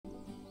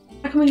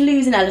How can we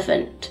lose an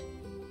elephant?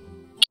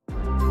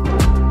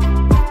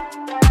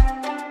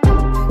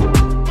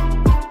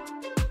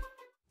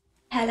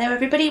 Hello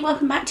everybody,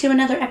 welcome back to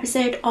another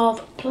episode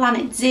of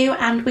Planet Zoo,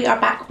 and we are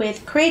back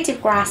with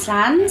Creative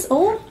Grasslands.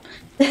 Oh,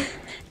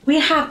 we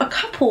have a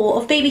couple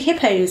of baby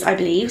hippos, I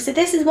believe. So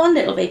this is one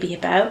little baby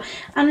hippo,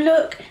 and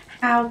look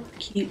how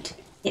cute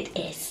it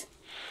is.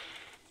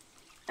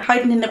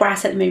 Hiding in the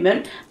grass at the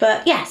moment,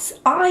 but yes,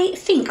 I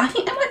think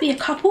there might be a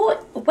couple.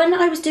 When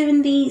I was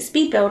doing the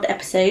speed build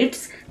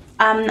episodes,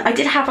 I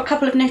did have a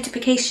couple of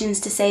notifications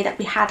to say that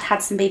we had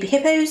some baby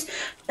hippos,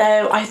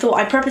 so I thought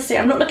I'd purposely,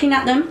 I'm not looking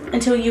at them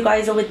until you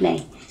guys are with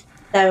me.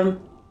 So,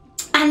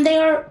 and they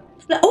are,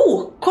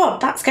 oh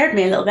god, that scared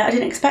me a little bit. I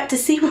didn't expect to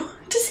see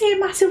a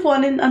massive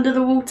one under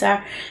the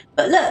water,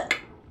 but look,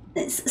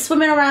 it's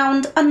swimming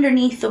around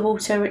underneath the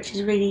water, which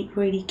is really,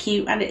 really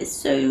cute, and it is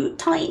so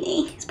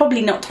tiny. It's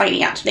probably not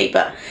tiny actually,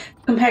 but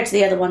compared to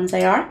the other ones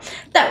they are.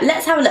 So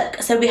let's have a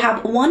look. So we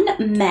have one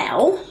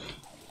male,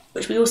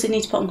 which we also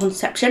need to put on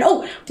conception.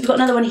 Oh, we've got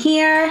another one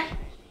here.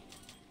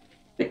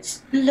 Which,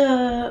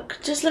 look,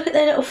 just look at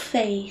their little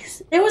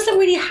face. They always look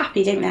really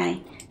happy, don't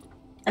they?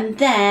 And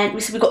then,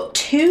 so we've got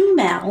two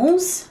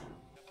males.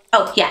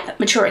 Oh yeah,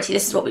 maturity,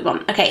 this is what we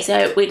want. Okay,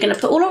 so we're gonna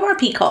put all of our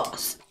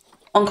peacocks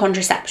on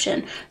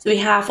contraception. So we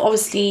have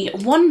obviously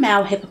one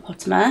male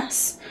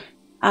hippopotamus.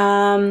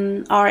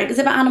 Our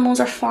exhibit animals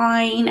are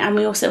fine, and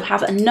we also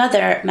have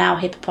another male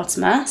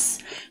hippopotamus.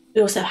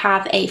 We also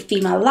have a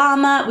female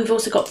llama. We've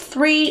also got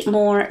 3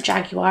 more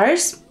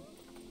jaguars,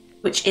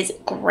 which is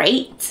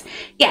great.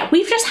 Yeah,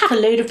 we've just had a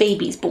load of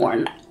babies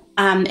born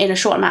in a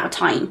short amount of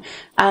time.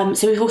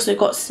 So we've also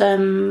got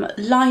some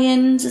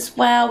lions as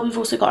well. We've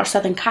also got our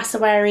southern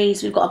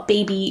cassowaries. We've got a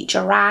baby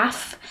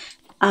giraffe.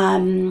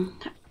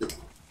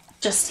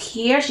 Just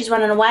here, she's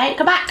running away.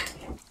 Come back.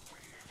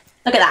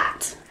 Look at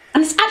that.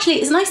 And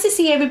it's nice to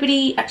see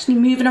everybody actually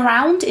moving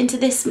around into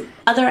this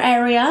other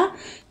area.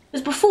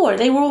 Because before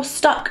they were all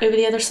stuck over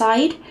the other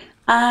side,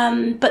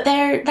 but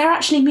they're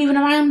actually moving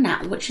around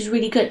now, which is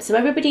really good. So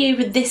everybody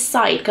over this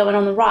side going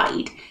on the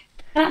ride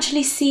can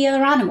actually see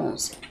other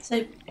animals.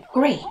 So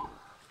great.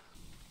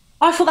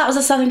 I thought that was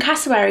a southern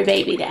cassowary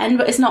baby then,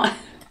 but it's not.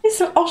 It's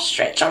an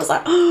ostrich. I was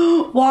like,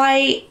 oh,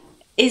 why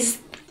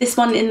is this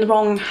one in the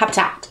wrong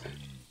habitat?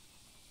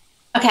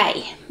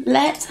 Okay,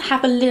 let's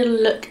have a little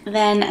look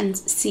then and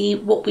see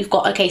what we've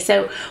got. Okay,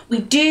 so we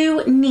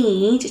do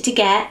need to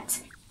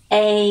get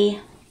a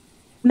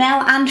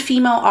male and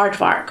female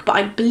aardvark, but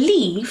I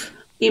believe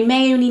we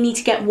may only need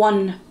to get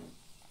one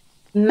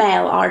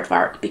male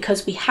aardvark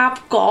because we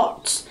have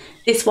got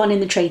this one in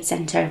the trade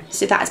centre,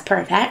 so that is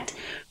perfect.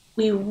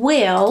 We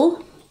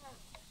will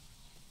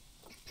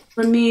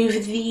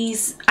remove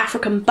these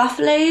African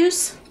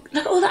buffaloes.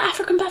 Look at all the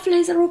African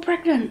buffaloes, they're all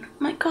pregnant.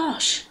 My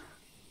gosh.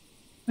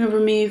 We'll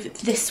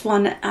remove this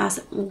one as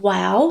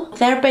well.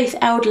 They're both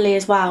elderly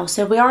as well,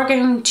 so we are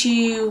going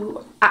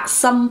to, at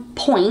some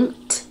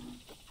point,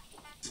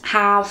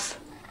 have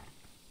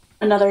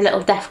another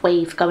little death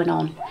wave going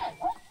on.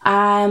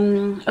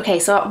 Okay,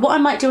 so what I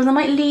might do is I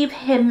might leave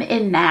him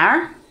in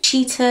there.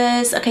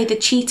 Cheetahs, okay, the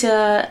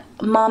cheetah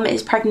mum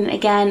is pregnant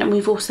again, and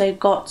we've also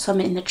got some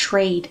in the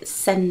trade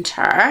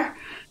centre.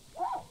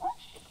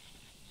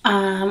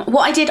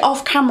 What I did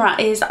off camera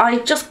is I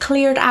just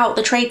cleared out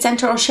the trade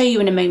centre. I'll show you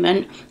in a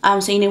moment,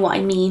 so you know what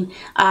I mean.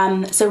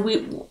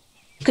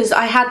 Because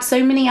I had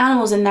so many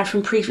animals in there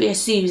from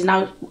previous zoos,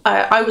 and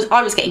I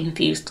was getting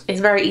confused. It's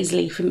very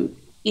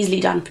easily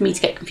done for me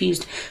to get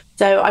confused.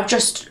 So I've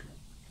just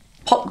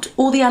popped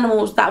all the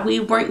animals that we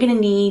weren't going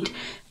to need,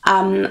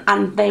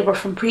 and they were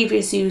from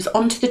previous zoos,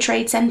 onto the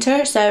trade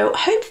centre. So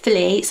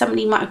hopefully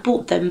somebody might have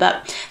bought them,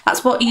 but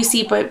that's what you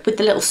see with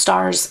the little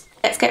stars.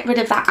 Let's get rid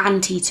of that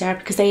anteater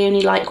because they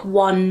only like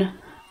one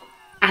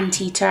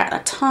anteater at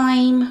a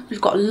time.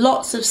 We've got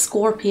lots of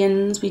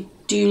scorpions. We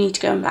do need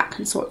to go back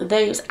and sort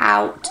those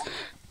out.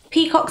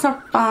 Peacocks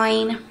are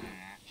fine.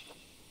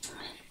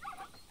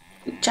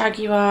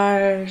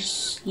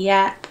 Jaguars,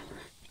 yep.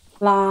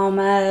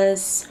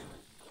 Llamas.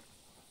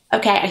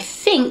 Okay, I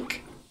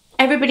think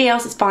everybody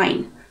else is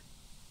fine.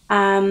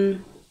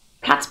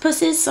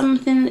 Platypuses,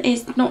 something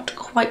is not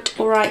quite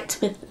alright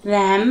with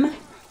them.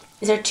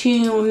 Is there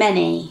too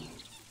many?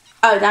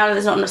 Oh, now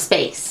there's not enough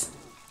space.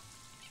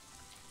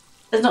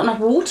 There's not enough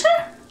water?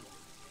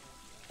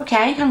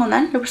 Okay, hang on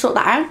then, we'll sort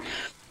that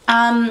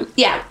out.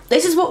 Yeah,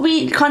 this is what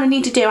we kind of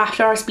need to do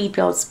after our speed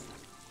builds.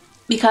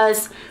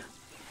 Because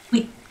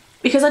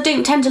I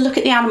don't tend to look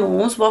at the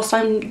animals whilst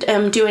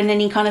I'm doing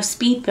any kind of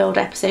speed build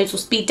episodes or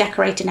speed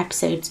decorating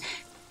episodes.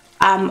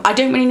 I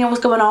don't really know what's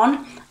going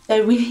on,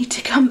 so we need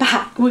to come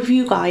back with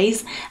you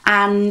guys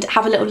and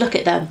have a little look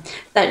at them.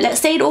 So let's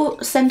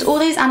send all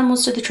those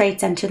animals to the trade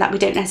centre that we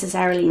don't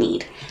necessarily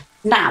need.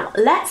 Now,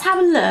 let's have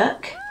a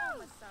look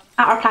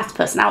at our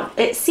platypus. Now,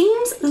 it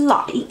seems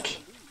like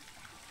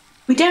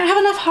we don't have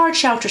enough hard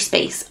shelter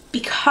space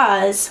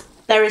because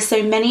there is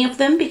so many of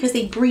them, because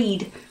they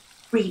breed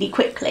really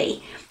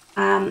quickly.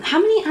 How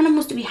many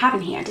animals do we have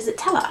in here? Does it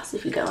tell us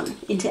if we go on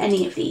into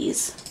any of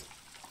these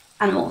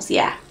animals?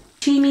 Yeah.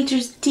 2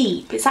 meters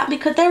deep. Is that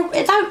because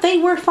they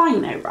were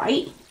fine though,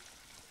 right?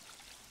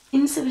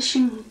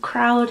 Insufficient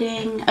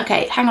crowding.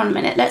 Okay, hang on a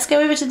minute. Let's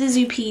go over to the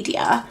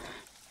Zoopedia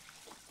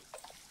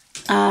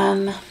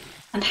and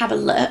have a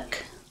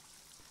look.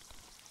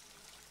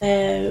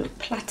 So,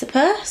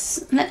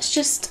 platypus. Let's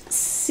just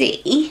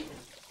see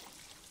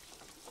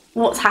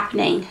what's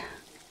happening.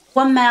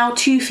 1 male,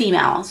 2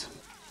 females.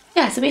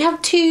 Yeah, so we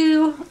have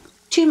two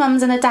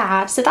mums and a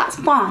dad, so that's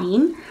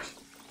fine.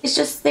 It's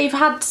just they've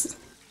had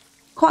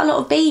quite a lot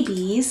of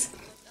babies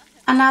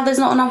and now there's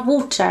not enough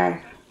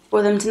water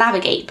for them to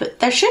navigate, but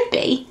there should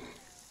be.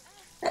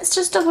 Let's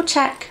just double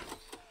check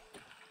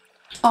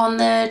on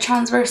the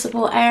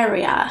transversable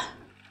area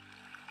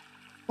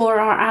for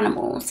our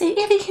animals. See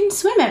if they can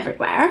swim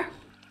everywhere.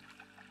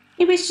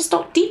 Maybe it's just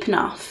not deep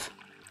enough.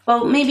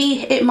 Well,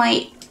 maybe it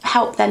might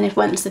help then if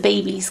once the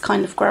babies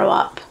kind of grow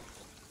up.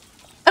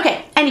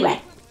 Okay,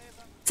 anyway.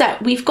 So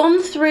we've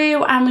gone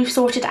through and we've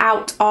sorted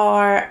out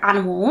our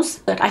animals.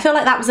 But I feel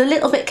like that was a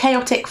little bit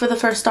chaotic for the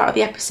first start of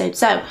the episode.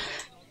 So,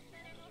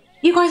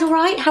 you guys all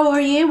right? How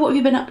are you? What have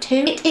you been up to?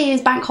 It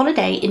is bank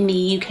holiday in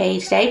the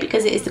UK today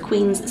because it is the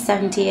Queen's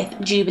 70th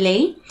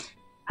Jubilee.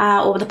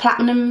 Or the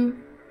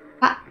Platinum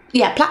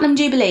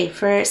Jubilee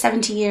for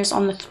 70 years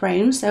on the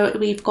throne. So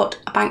we've got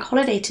a bank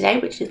holiday today,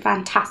 which is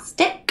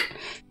fantastic.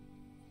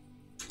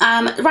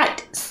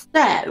 Right,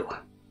 so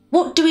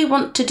what do we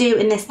want to do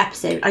in this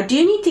episode? I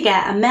do need to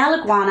get a male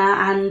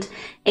iguana and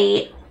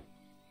a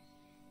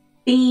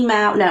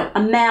male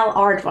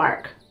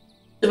aardvark.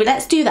 So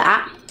let's do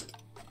that.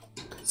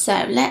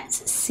 So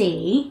let's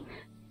see.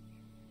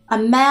 A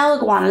male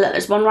iguana, look,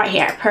 there's one right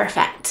here,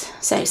 perfect.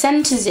 So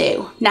send to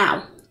zoo.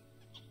 Now,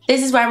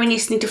 this is where we need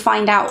to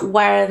find out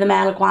where the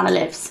male iguana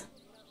lives.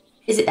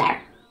 Is it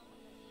there?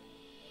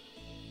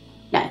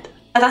 No,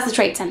 oh, that's the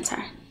trade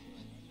centre.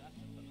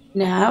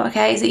 No,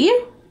 okay, is it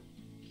you?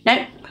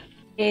 Nope.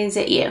 Is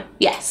it you?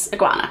 Yes,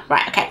 iguana.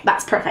 Right, okay,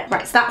 that's perfect.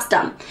 Right, so that's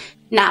done.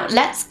 Now,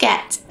 let's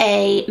get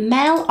a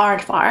male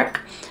aardvark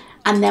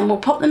and then we'll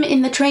pop them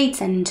in the trade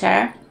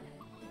centre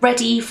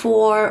ready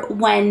for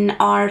when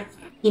our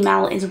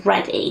female is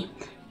ready.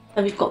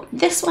 So we've got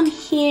this one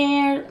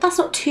here. That's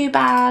not too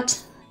bad.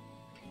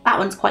 That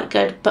one's quite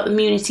good, but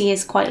immunity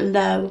is quite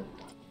low.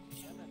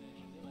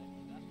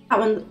 That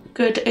one's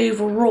good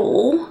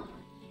overall.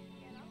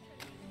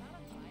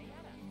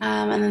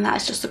 And then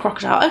that's just the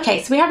crocodile.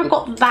 Okay, so we haven't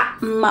got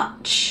that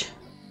much.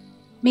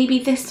 Maybe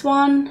this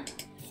one.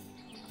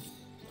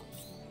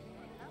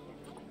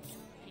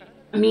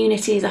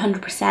 Immunity is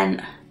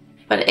 100%,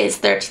 but it is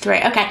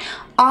 33. Okay,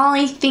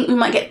 I think we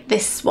might get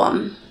this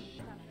one.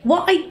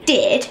 What I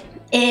did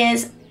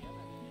is,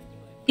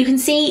 you can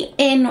see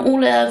in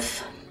all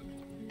of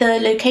the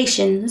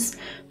locations,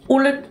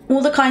 all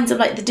the kinds of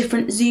like the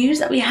different zoos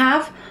that we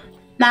have.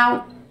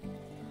 Now,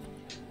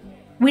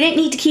 we don't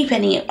need to keep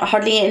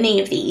hardly any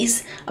of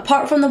these,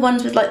 apart from the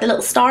ones with like the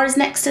little stars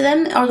next to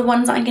them are the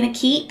ones that I'm going to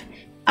keep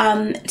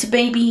to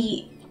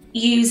maybe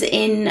use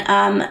in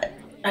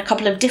a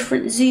couple of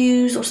different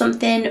zoos or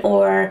something,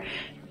 or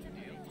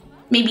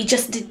maybe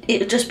it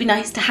would just be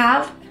nice to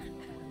have.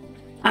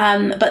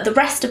 But the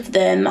rest of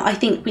them, I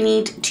think we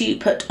need to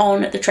put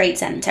on the trade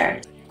centre.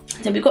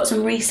 So we've got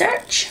some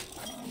research.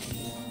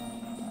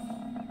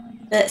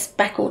 The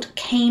speckled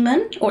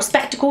caiman, or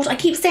spectacled. I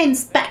keep saying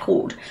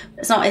speckled.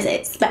 It's not, is it?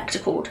 It's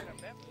spectacled.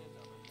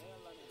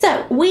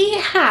 So we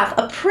have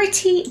a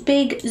pretty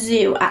big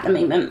zoo at the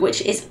moment,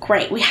 which is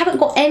great. We haven't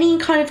got any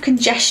kind of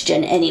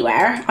congestion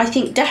anywhere. I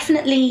think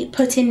definitely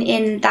putting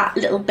in that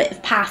little bit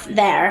of path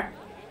there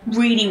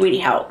really, really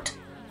helped.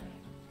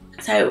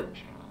 So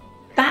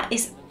that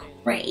is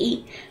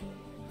great.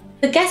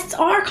 The guests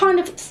are kind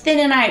of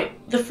thinning out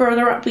the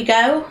further up we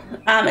go,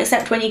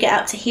 except when you get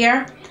up to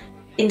here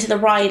into the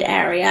ride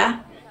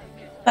area.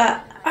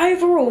 But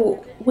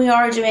overall, we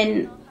are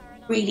doing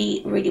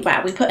really, really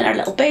well. We put in our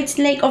little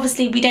boating lake.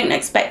 Obviously, we don't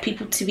expect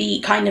people to be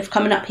kind of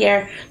coming up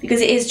here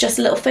because it is just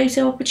a little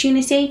photo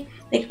opportunity.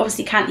 They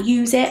obviously can't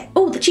use it.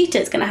 Oh, the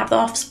cheetah is going to have the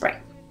offspring.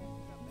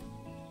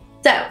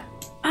 So,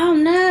 oh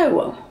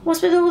no,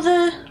 what's with all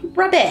the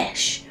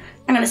rubbish?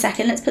 Hang on a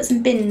second, let's put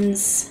some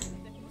bins.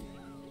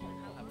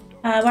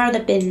 Where are the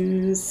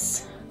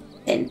bins?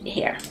 In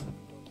here.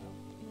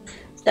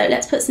 So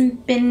let's put some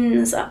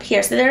bins up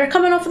here. So they're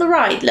coming off the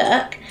ride,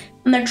 look,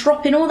 and they're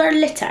dropping all their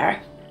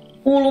litter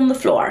all on the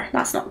floor.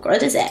 That's not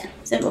good, is it?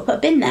 So we'll put a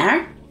bin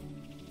there.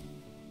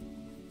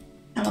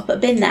 And we'll put a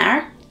bin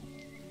there.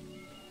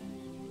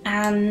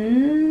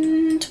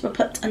 And we'll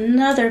put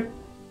another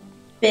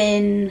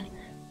bin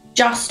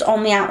just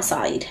on the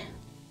outside.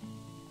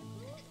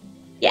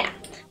 Yeah.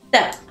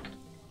 So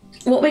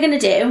what we're going to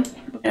do,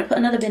 we're going to put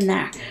another bin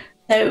there.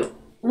 So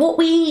what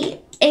we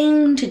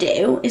aim to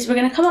do is we're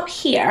going to come up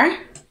here.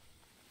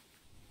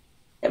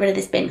 Get rid of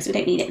this bin because we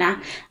don't need it now.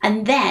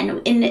 And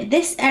then in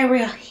this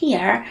area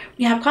here,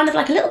 we have kind of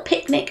like a little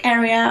picnic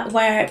area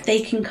where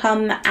they can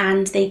come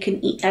and they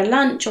can eat their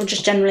lunch or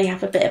just generally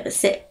have a bit of a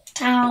sit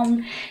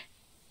down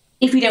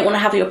if you don't want to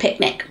have your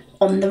picnic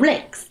on the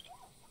lakes.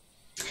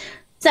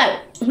 So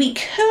we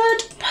could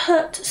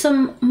put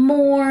some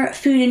more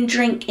food and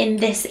drink in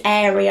this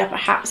area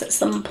perhaps at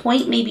some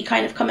point, maybe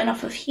kind of coming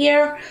off of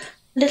here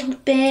a little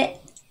bit,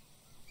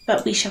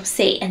 but we shall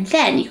see. And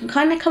then you can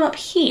kind of come up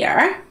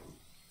here,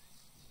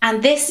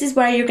 and this is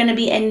where you're going to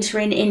be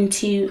entering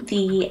into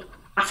the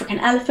African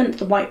elephant,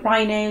 the white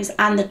rhinos,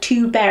 and the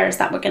 2 bears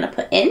that we're going to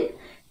put in.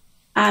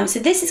 So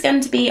this is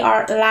going to be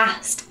our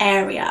last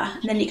area,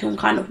 and then you can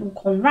kind of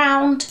walk on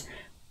round,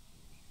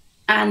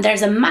 and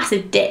there's a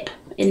massive dip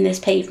in this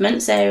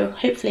pavement, so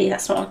hopefully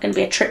that's not going to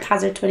be a trip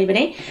hazard to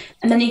anybody.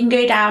 And then you can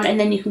go down, and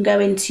then you can go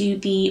into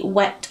the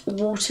wet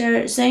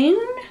water zone.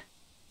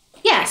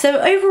 Yeah, so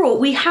overall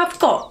we have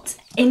got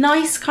a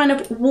nice kind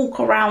of walk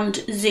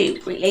around zoo,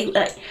 really.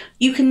 Like,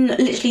 you can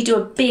literally do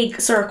a big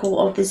circle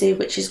of the zoo,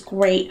 which is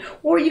great,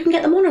 or you can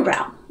get the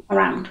monorail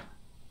around.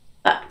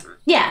 But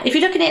yeah, if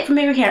you're looking at it from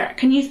over here,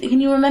 can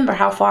you remember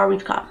how far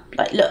we've come?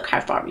 Like, look how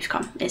far we've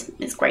come.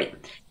 It's great.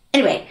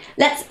 Anyway,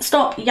 let's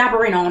stop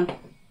yabbering on.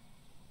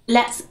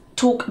 Let's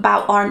talk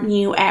about our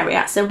new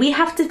area. So we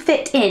have to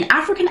fit in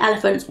African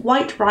elephants,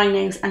 white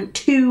rhinos, and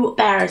 2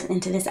 bears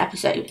into this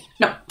episode.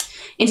 No,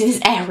 into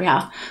this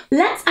area.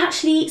 Let's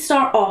actually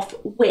start off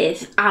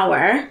with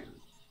our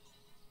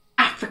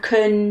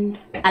African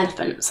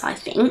elephants, I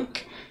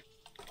think.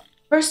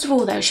 First of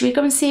all, though, should we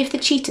go and see if the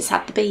cheetahs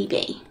had the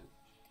baby?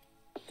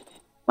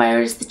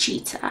 Where is the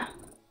cheetah?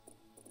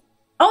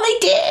 Oh,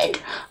 they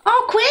did!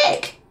 Oh,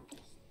 quick!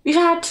 We've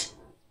had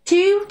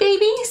 2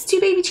 babies, 2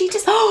 baby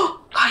cheetahs.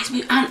 Oh, guys,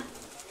 and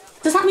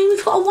does that mean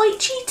we've got a white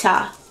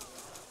cheetah?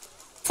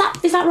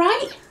 Is that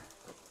right?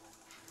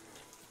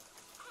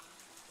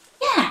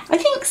 Yeah, I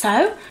think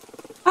so.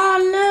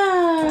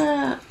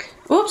 Oh, look.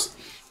 Oops.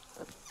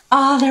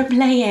 Oh, they're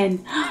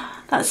playing.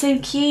 That's so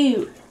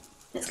cute.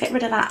 Let's get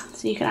rid of that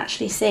so you can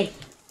actually see.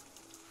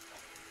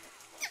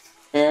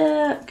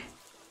 Look.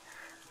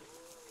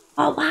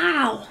 Oh,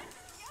 wow.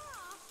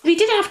 We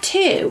did have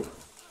 2.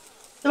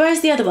 So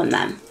where's the other one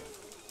then?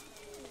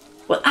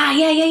 Well,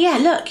 yeah.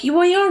 Look, you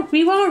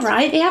are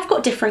right. They have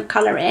got different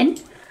colouring.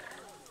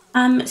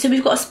 So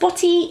we've got a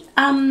spotty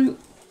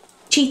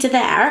cheetah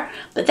there,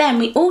 but then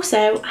we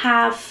also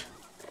have.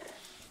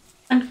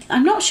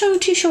 I'm not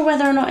too sure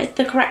whether or not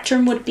the correct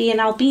term would be an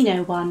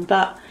albino one,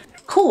 but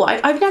cool.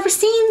 I've never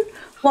seen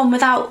one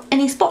without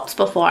any spots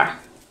before.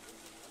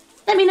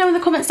 Let me know in the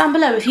comments down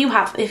below if you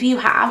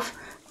have.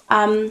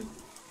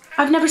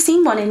 I've never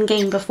seen one in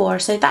game before,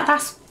 so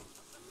that's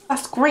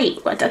great.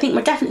 I think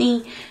we're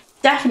definitely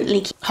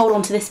hold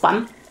on to this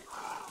one.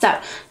 So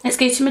let's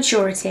go to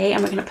maturity,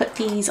 and we're going to put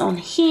these on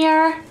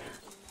here.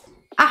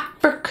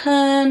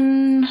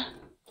 African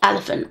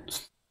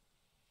elephants.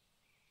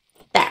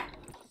 There.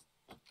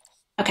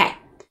 Okay.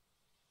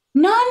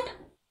 None?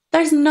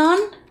 There's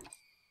none?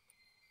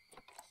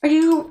 Are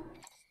you...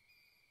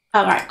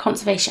 Oh, right,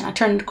 conservation. I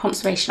turned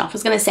conservation off. I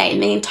was going to say, in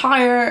the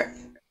entire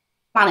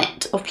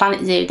planet of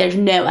Planet Zoo, there's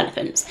no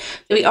elephants.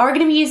 So we are going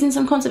to be using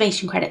some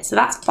conservation credits, so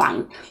that's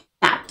fine.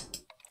 Now,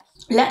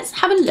 let's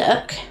have a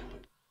look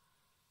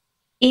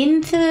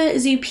into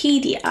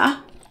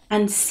Zoopedia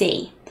and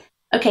see.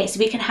 Okay, so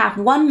we can have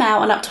 1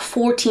 male and up to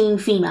 14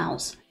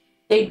 females.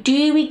 So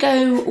do we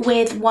go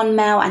with 1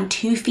 male and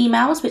 2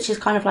 females, which is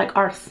kind of like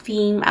our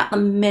theme at the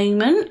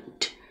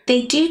moment?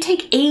 They do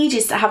take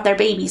ages to have their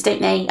babies,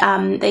 don't they?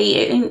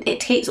 It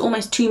takes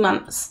almost 2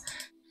 months.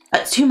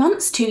 2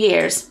 months? 2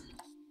 years.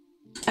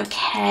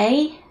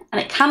 Okay, and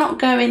it cannot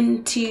go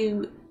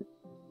into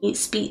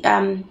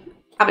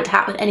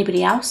habitat with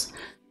anybody else.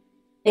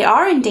 They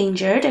are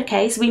endangered.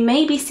 Okay, so we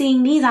may be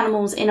seeing these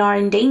animals in our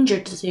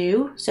endangered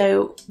zoo,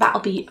 so that'll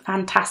be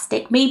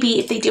fantastic. Maybe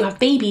if they do have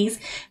babies,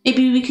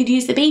 maybe we could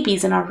use the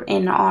babies in our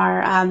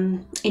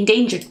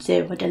endangered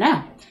zoo. I don't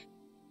know.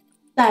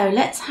 So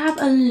let's have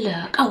a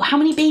look. Oh, how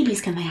many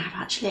babies can they have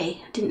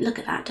actually? I didn't look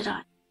at that, did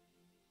I?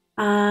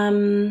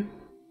 1.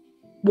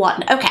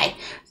 Okay,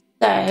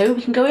 so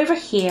we can go over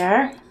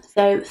here.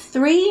 So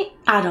 3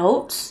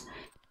 adults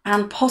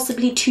and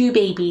possibly 2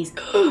 babies.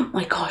 Oh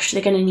my gosh,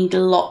 they're going to need a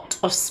lot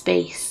of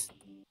space.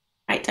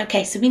 Right,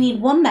 okay, so we need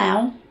 1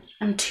 male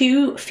and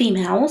 2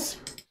 females.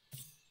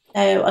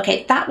 So,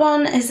 okay, that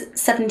one is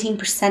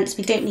 17%, so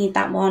we don't need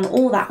that one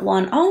or that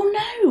one. Oh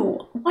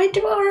no, why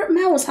do our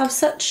males have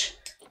such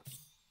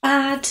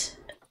bad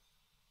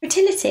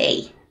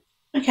fertility?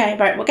 Okay,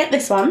 right, we'll get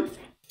this one.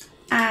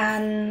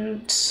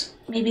 And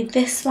maybe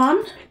this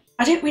one.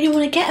 I don't really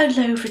want to get a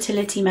low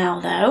fertility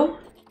male though.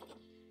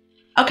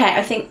 Okay,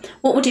 I think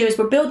what we'll do is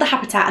we'll build the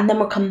habitat and then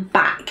we'll come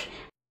back.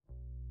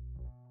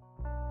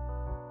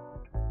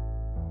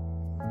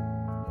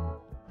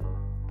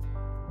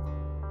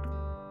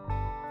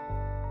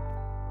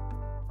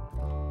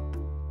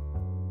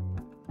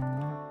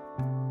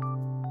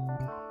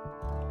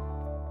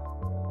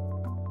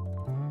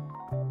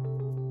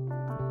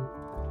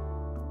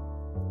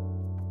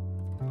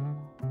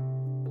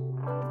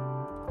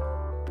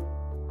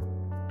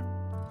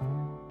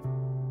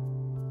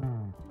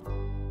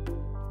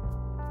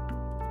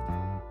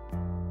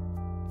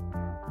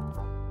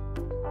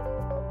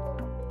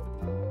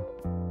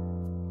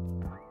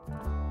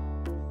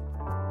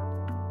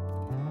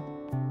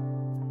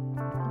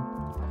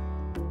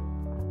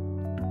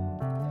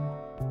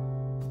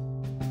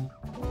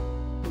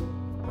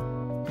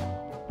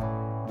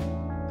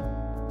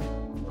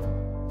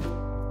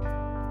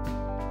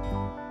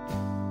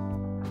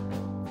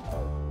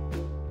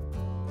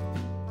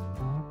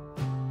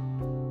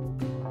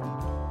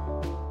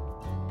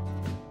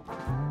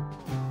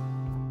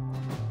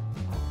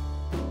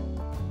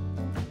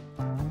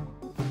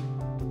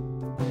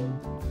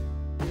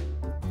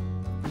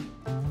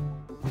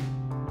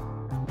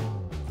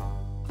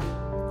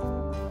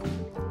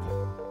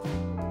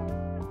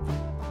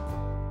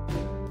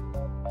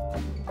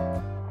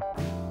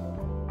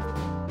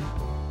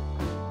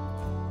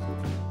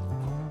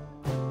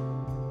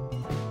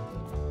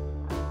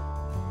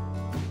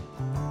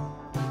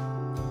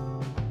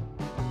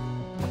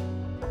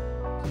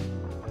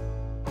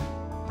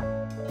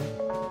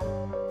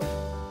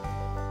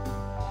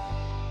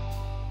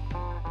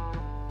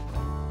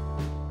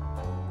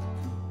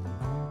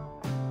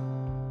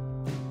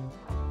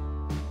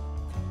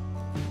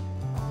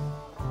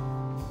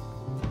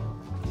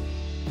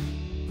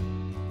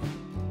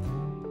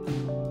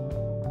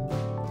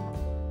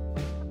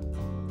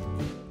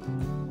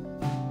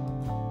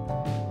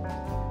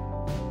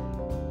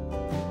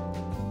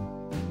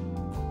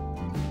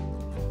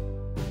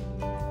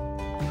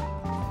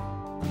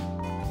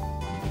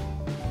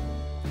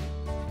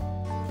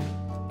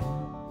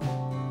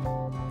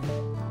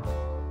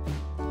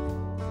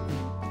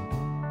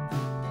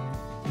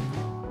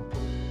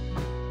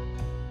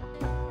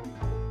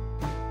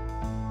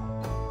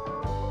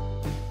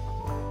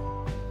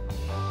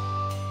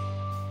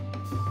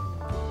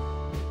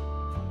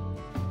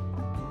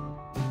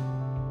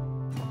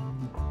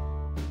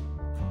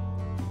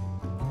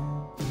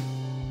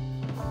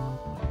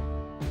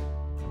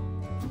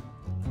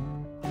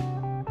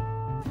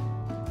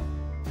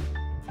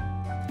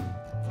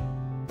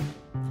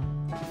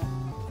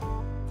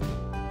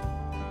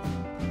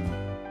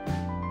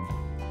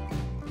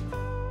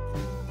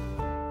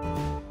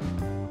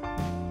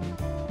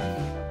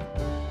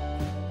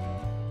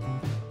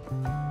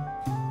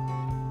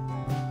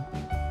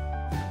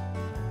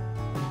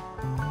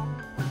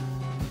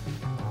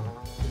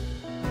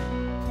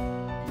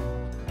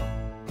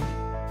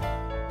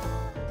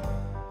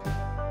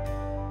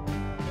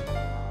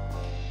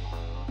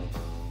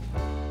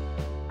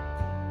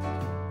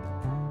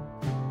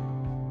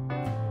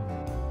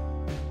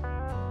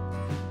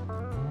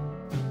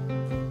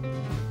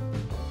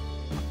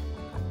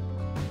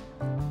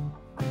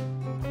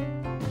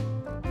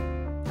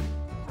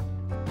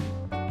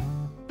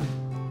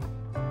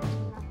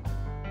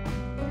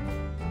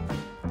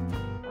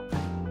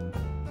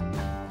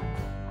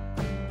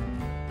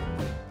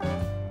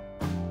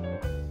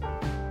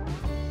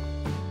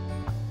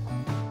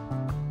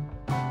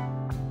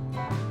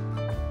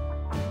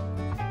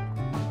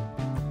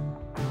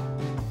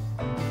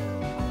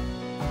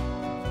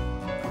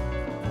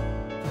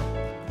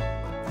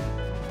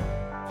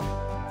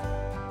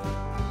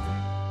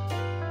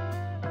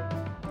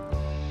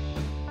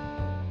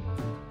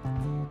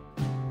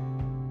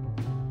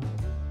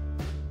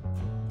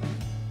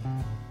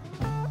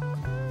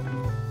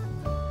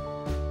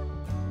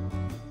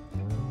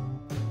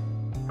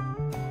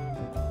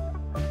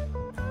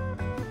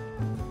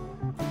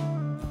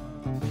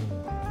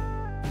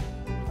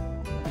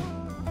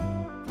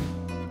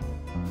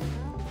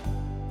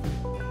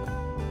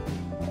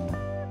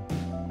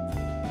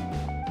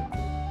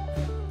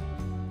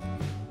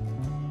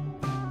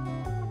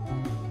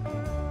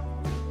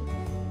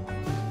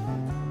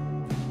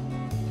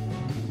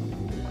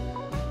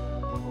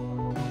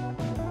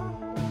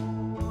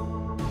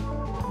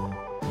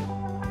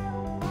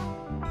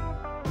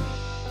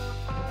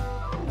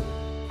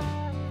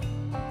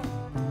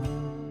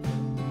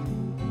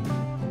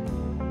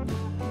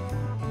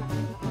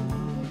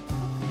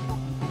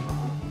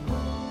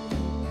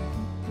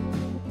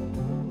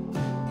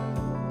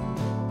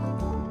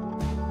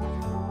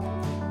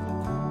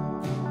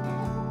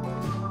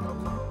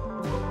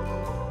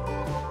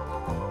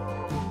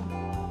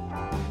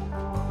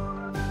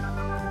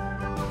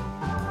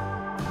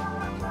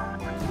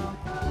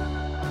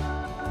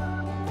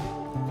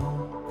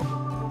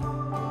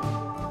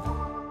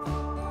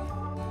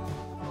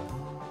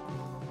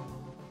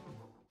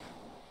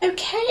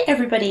 Okay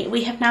everybody,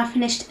 we have now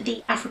finished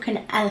the African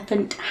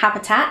elephant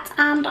habitat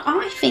and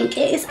I think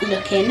it is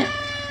looking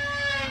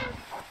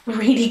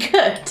really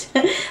good.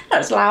 That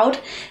was loud.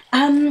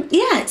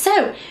 Yeah,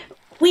 so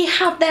we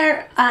have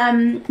their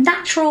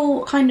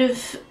natural kind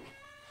of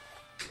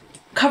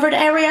covered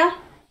area,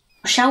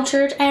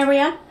 sheltered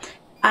area.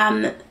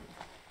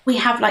 We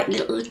have like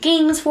little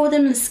games for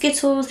them, the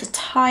skittles, the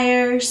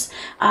tires,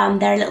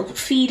 their little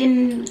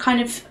feeding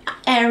kind of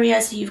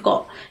areas. So you've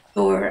got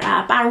your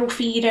barrel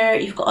feeder,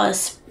 you've got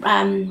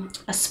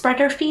a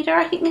spreader feeder,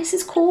 I think this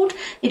is called.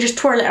 They just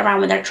twirl it around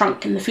with their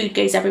trunk and the food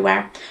goes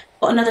everywhere.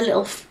 Got another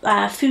little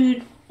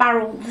food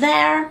barrel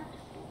there.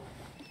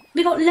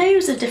 We've got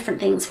loads of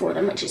different things for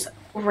them, which is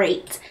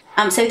great.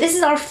 So this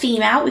is our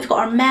female. We've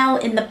got our male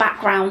in the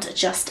background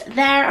just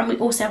there, and we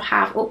also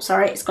have, oh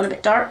sorry, it's gone a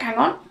bit dark, hang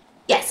on.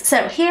 Yes,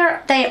 so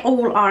here they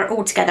all are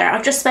all together.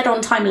 I've just sped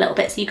on time a little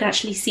bit so you can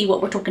actually see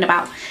what we're talking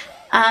about.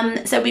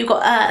 So we've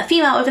got a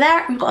female over there,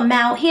 and we've got a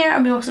male here,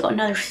 and we've also got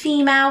another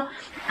female,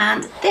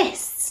 and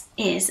this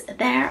is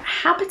their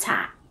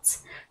habitat.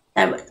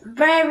 So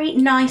very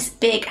nice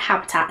big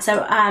habitat.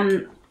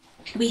 So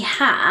we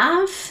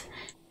have,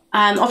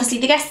 obviously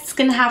the guests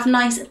can have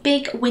nice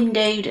big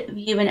windowed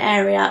viewing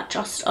area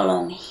just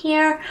along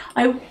here.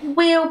 I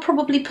will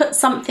probably put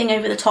something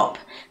over the top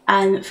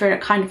for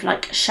kind of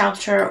like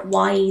shelter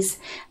wise.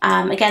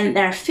 Again,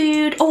 their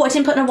food. Oh, I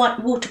didn't put in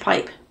a water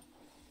pipe.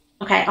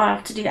 Okay, I'll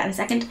have to do that in a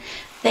second.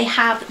 They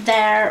have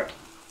their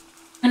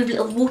kind of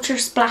little water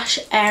splash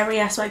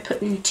area, so I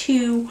put in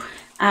two,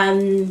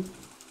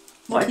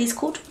 what are these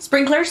called?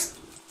 Sprinklers.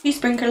 Two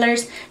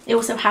sprinklers. They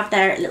also have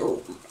their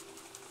little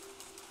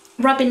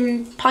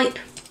rubbing pipe.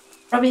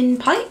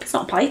 It's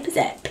not a pipe, is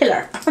it?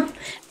 Pillar.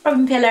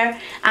 Rubbing pillar.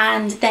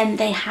 And then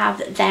they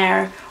have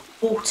their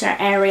water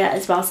area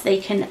as well, so they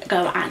can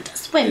go and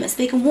swim. So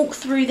they can walk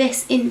through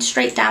this in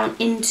straight down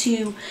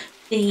into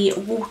the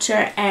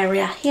water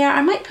area here.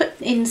 I might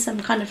put in some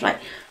kind of like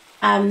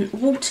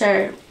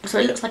water so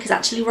it looks like it's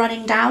actually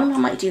running down. I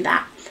might do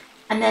that.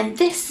 And then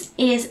this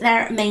is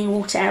their main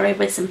water area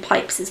with some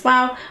pipes as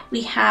well.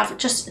 We have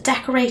just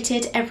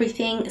decorated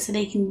everything so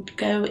they can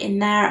go in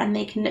there and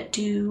they can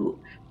do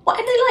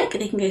whatever they like.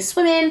 They can go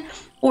swimming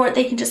or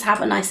they can just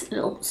have a nice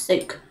little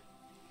soak.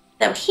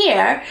 So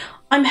here,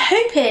 I'm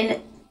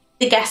hoping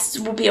the guests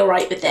will be all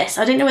right with this.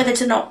 I don't know whether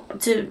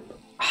to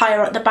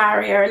higher up the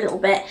barrier a little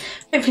bit.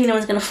 Hopefully no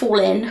one's going to fall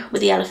in with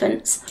the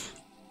elephants.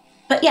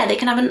 But yeah, the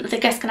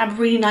guests can have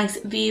a really nice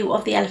view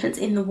of the elephants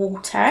in the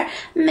water.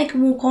 And they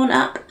can walk on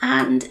up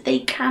and they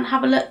can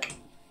have a look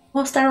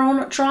whilst they're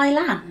on dry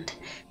land.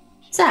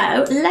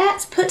 So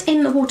let's put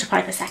in the water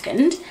pipe a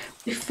second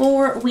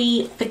before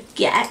we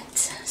forget.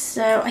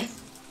 So I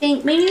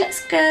think maybe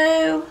let's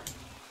go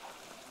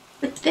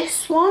with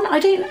this one.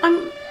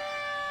 I'm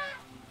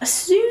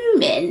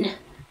assuming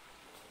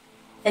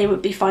they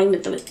would be fine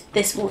with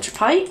this water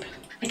pipe.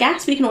 I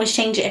guess we can always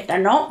change it if they're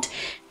not.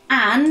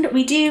 And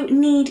we do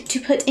need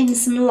to put in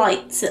some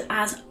lights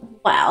as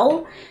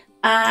well.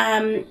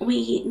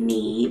 We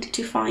need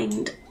to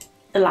find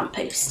the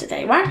lamppost. There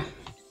you are.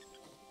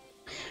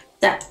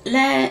 So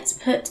let's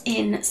put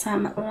in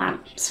some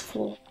lamps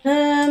for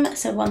them.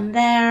 So one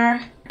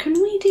there. Can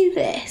we do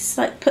this?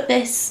 Like put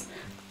this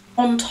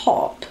on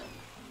top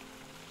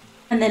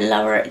and then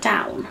lower it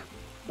down?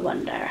 I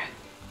wonder.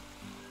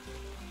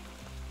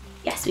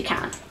 Yes, we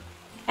can.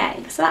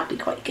 Okay, so that'd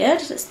be quite good.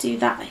 Let's do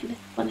that in this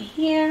one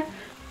here.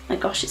 Oh my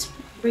gosh, it's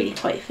really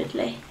quite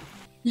fiddly.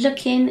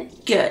 Looking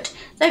good.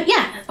 So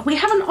yeah, we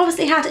haven't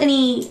obviously had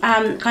any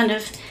kind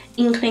of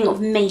inkling of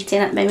mating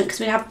at the moment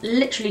because we have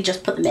literally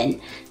just put them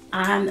in.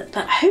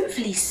 But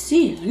hopefully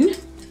soon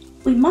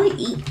we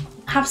might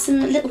have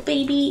some little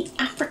baby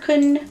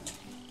African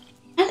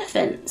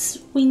elephants.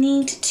 We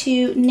need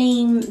to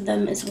name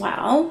them as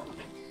well.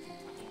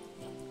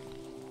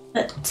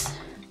 But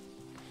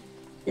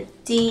the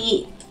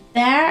D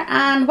there,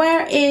 and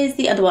where is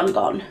the other one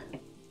gone?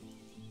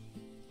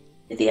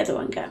 Did the other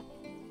one go?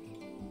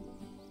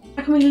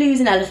 How can we lose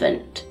an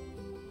elephant?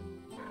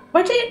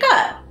 Where did it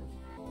go?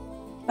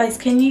 Guys,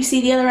 can you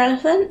see the other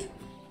elephant?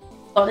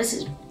 Oh, this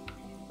is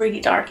really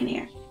dark in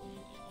here.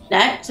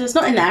 No, so it's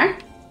not in there.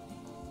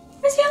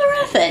 Where's the other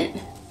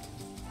elephant?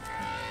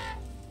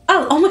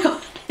 Oh my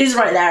god, it's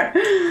right there.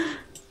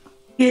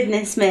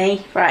 Goodness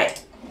me.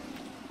 Right,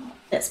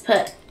 let's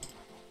put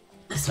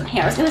this one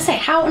here. I was going to say,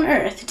 how on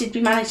earth did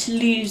we manage to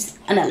lose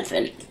an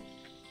elephant?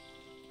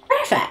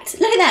 Perfect.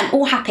 Look at them,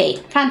 all happy.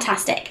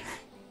 Fantastic.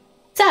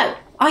 So,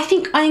 I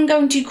think I'm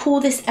going to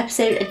call this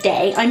episode a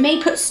day. I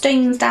may put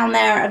stones down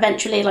there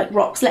eventually, like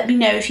rocks. Let me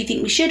know if you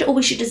think we should, or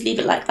we should just leave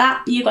it like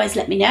that. You guys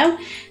let me know.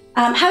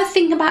 Have a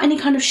think about any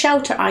kind of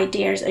shelter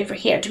ideas over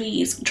here. Do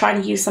we try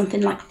to use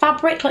something like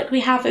fabric like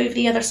we have over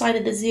the other side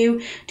of the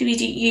zoo? Do we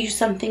use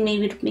something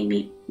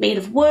maybe made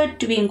of wood?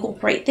 Do we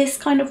incorporate this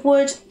kind of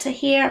wood to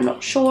here? I'm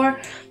not sure.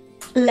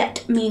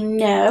 Let me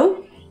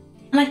know.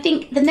 And I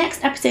think the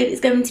next episode is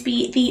going to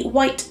be the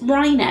white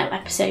rhino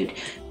episode.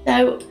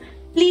 So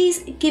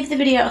please give the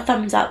video a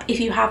thumbs up if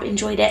you have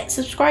enjoyed it.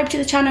 Subscribe to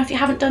the channel if you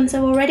haven't done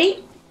so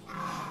already.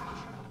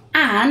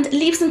 And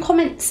leave some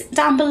comments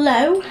down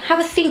below. Have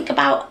a think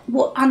about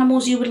what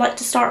animals you would like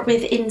to start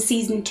with in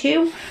season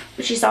 2,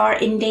 which is our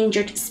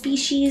endangered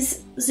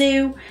species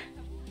zoo.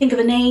 Think of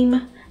a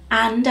name,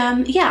 and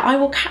yeah, I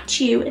will catch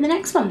you in the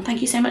next one.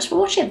 Thank you so much for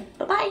watching.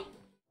 Bye bye.